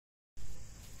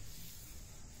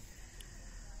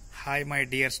Hi, my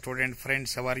dear student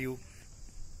friends, how are you?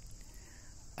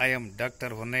 I am Dr.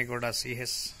 Honnegoda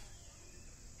C.S.,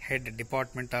 Head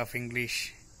Department of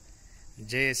English,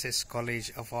 JSS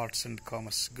College of Arts and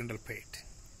Commerce, Gundalpet.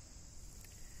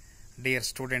 Dear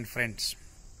student friends,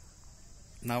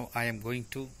 now I am going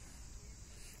to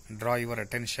draw your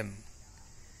attention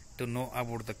to know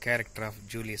about the character of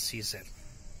Julius Caesar.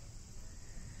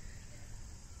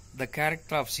 The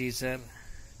character of Caesar,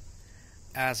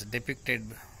 as depicted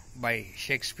by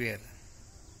Shakespeare,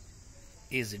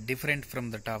 is different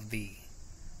from that of the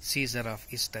Caesar of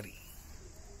history.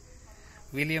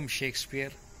 William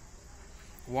Shakespeare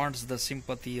wants the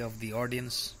sympathy of the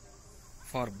audience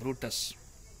for Brutus.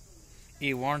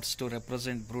 He wants to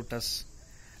represent Brutus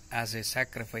as a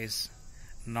sacrifice,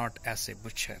 not as a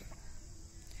butcher.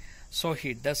 So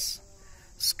he does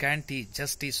scanty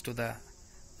justice to the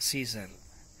Caesar.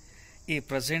 He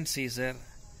presents Caesar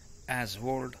as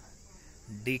old,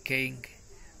 decaying,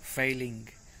 failing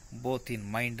both in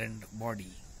mind and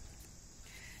body.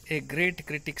 A great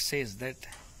critic says that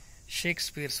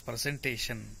Shakespeare's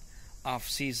presentation of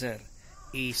Caesar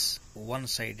is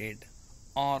one-sided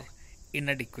or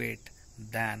inadequate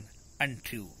than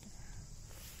untrue.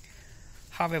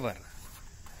 However,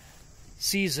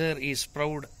 Caesar is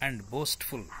proud and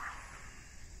boastful.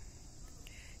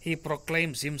 He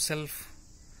proclaims himself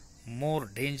more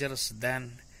dangerous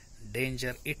than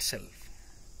danger itself.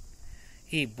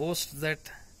 He boasts that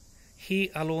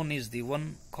he alone is the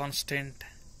one constant,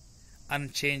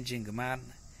 unchanging man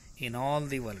in all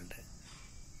the world.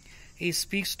 He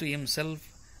speaks to himself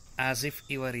as if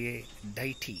he were a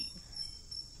deity.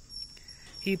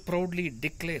 He proudly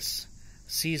declares,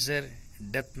 Caesar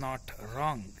doth not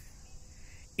wrong.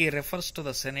 He refers to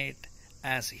the Senate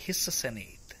as his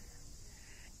Senate.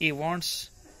 He wants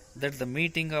that the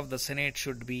meeting of the Senate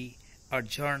should be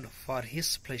adjourned for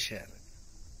his pleasure.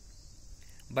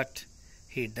 But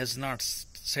he does not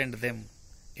send them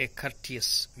a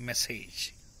courteous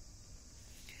message.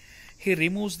 He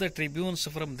removes the tribunes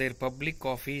from their public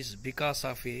office because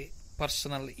of a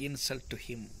personal insult to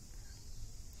him.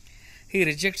 He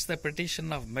rejects the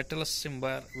petition of Metellus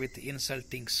Cimber with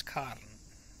insulting scorn.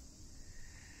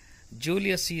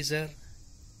 Julius Caesar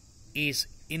is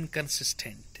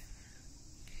inconsistent.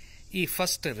 He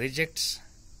first rejects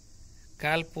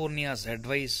Calpurnia's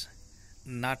advice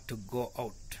not to go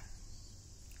out,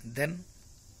 then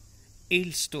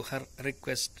yields to her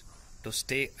request to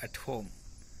stay at home.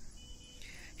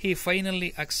 He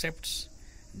finally accepts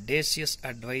Decius'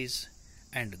 advice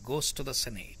and goes to the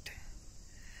Senate.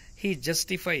 He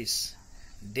justifies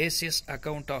Decius'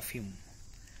 account of him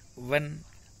when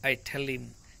I tell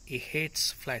him he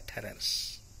hates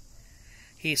flatterers.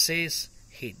 He says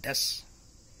he does,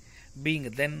 being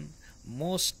then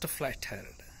most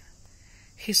flattered.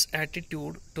 His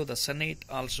attitude to the Senate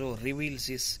also reveals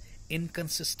his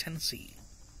inconsistency.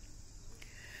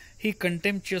 He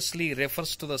contemptuously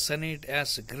refers to the Senate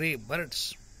as grey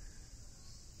birds,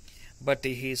 but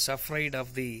he is afraid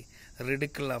of the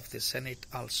ridicule of the Senate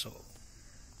also.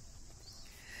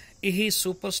 He is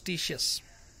superstitious,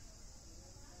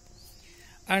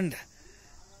 and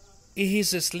he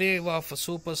is a slave of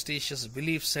superstitious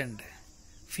beliefs and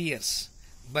fears,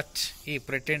 but he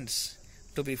pretends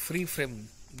to be free from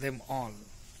them all.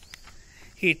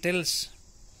 He tells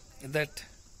that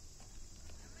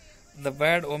the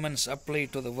bad omens apply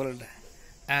to the world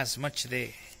as much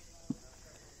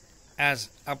as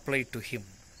apply to him.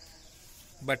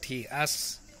 But he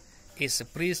asks his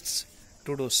priests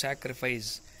to do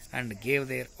sacrifice and give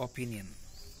their opinion.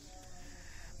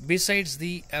 Besides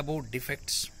the above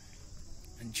defects,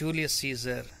 Julius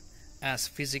Caesar has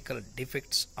physical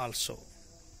defects also.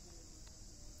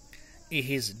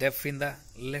 He is deaf in the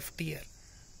left ear.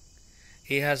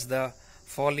 He has the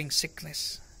falling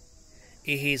sickness.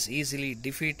 He is easily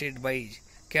defeated by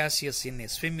Cassius in a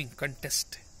swimming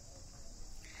contest.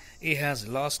 He has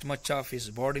lost much of his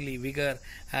bodily vigor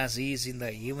as he is in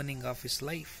the evening of his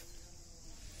life.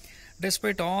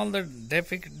 Despite all the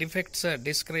defects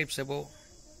described above,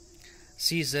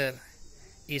 Caesar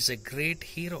is a great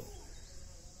hero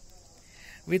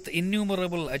with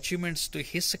innumerable achievements to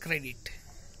his credit.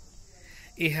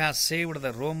 He has saved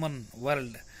the Roman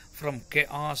world from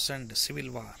chaos and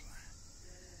civil war.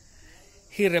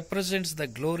 He represents the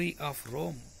glory of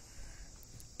Rome.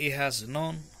 He has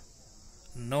known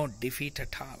no defeat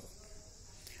at all.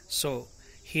 So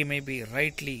he may be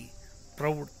rightly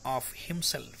proud of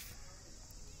himself.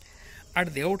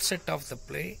 At the outset of the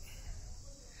play,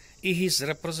 he is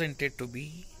represented to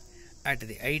be at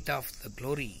the height of the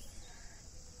glory.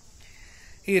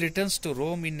 He returns to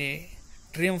Rome in a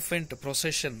triumphant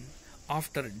procession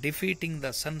After defeating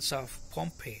the sons of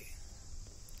Pompey,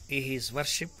 he is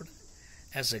worshipped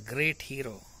as a great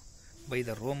hero by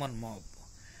the Roman mob,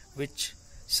 which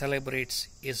celebrates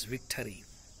his victory.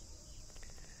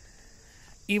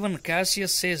 Even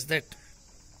Cassius says that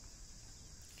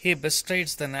he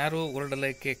bestrides the narrow world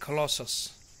like a colossus.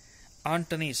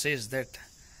 Antony says that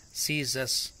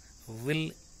Caesar's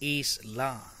will is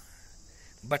law.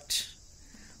 But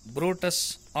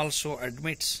Brutus also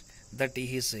admits that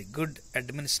he is a good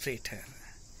administrator.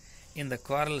 In the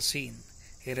quarrel scene,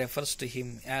 he refers to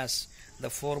him as the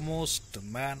foremost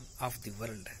man of the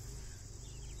world.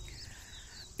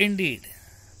 Indeed,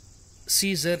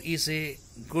 Caesar is a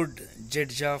good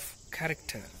judge of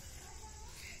character.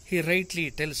 He rightly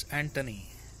tells Antony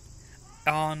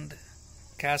and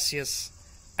Cassius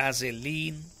as a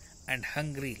lean and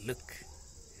hungry look.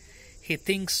 He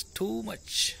thinks too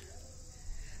much.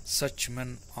 Such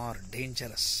men are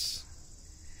dangerous.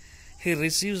 He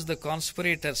receives the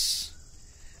conspirators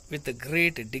with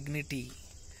great dignity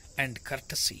and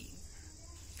courtesy.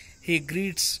 He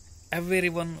greets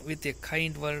everyone with a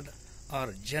kind word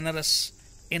or generous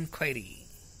inquiry.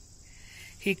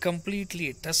 He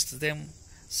completely trusts them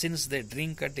since they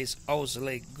drink at his house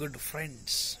like good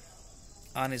friends.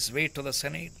 On his way to the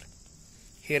Senate,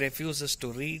 he refuses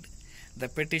to read the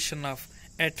petition of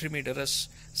Artemidorus,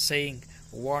 saying,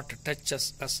 "What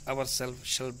touches us ourselves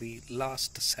shall be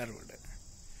last served."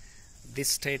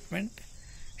 This statement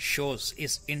shows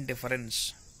his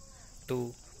indifference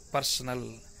to personal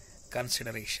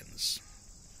considerations.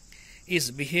 His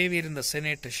behavior in the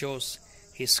Senate shows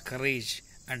his courage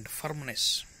and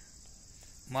firmness.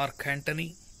 Mark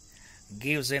Antony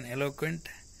gives an eloquent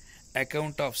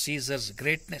account of Caesar's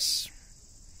greatness.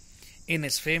 In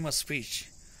his famous speech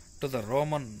to the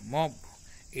Roman mob,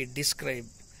 he described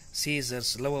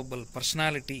Caesar's lovable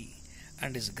personality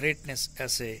and his greatness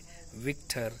as a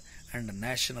victor and a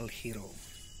national hero.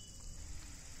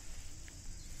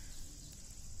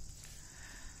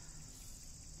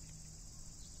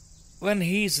 When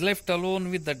he is left alone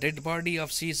with the dead body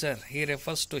of Caesar, he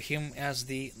refers to him as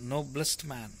the noblest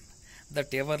man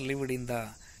that ever lived in the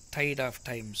tide of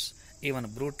times.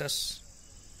 Even Brutus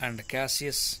and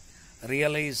Cassius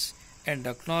realize and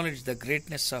acknowledge the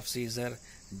greatness of Caesar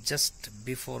just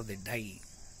before they die.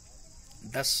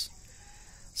 Thus,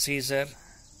 Caesar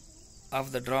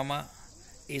of the drama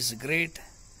is great,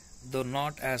 though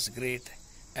not as great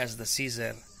as the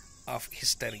Caesar of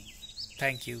history.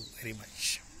 Thank you very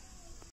much.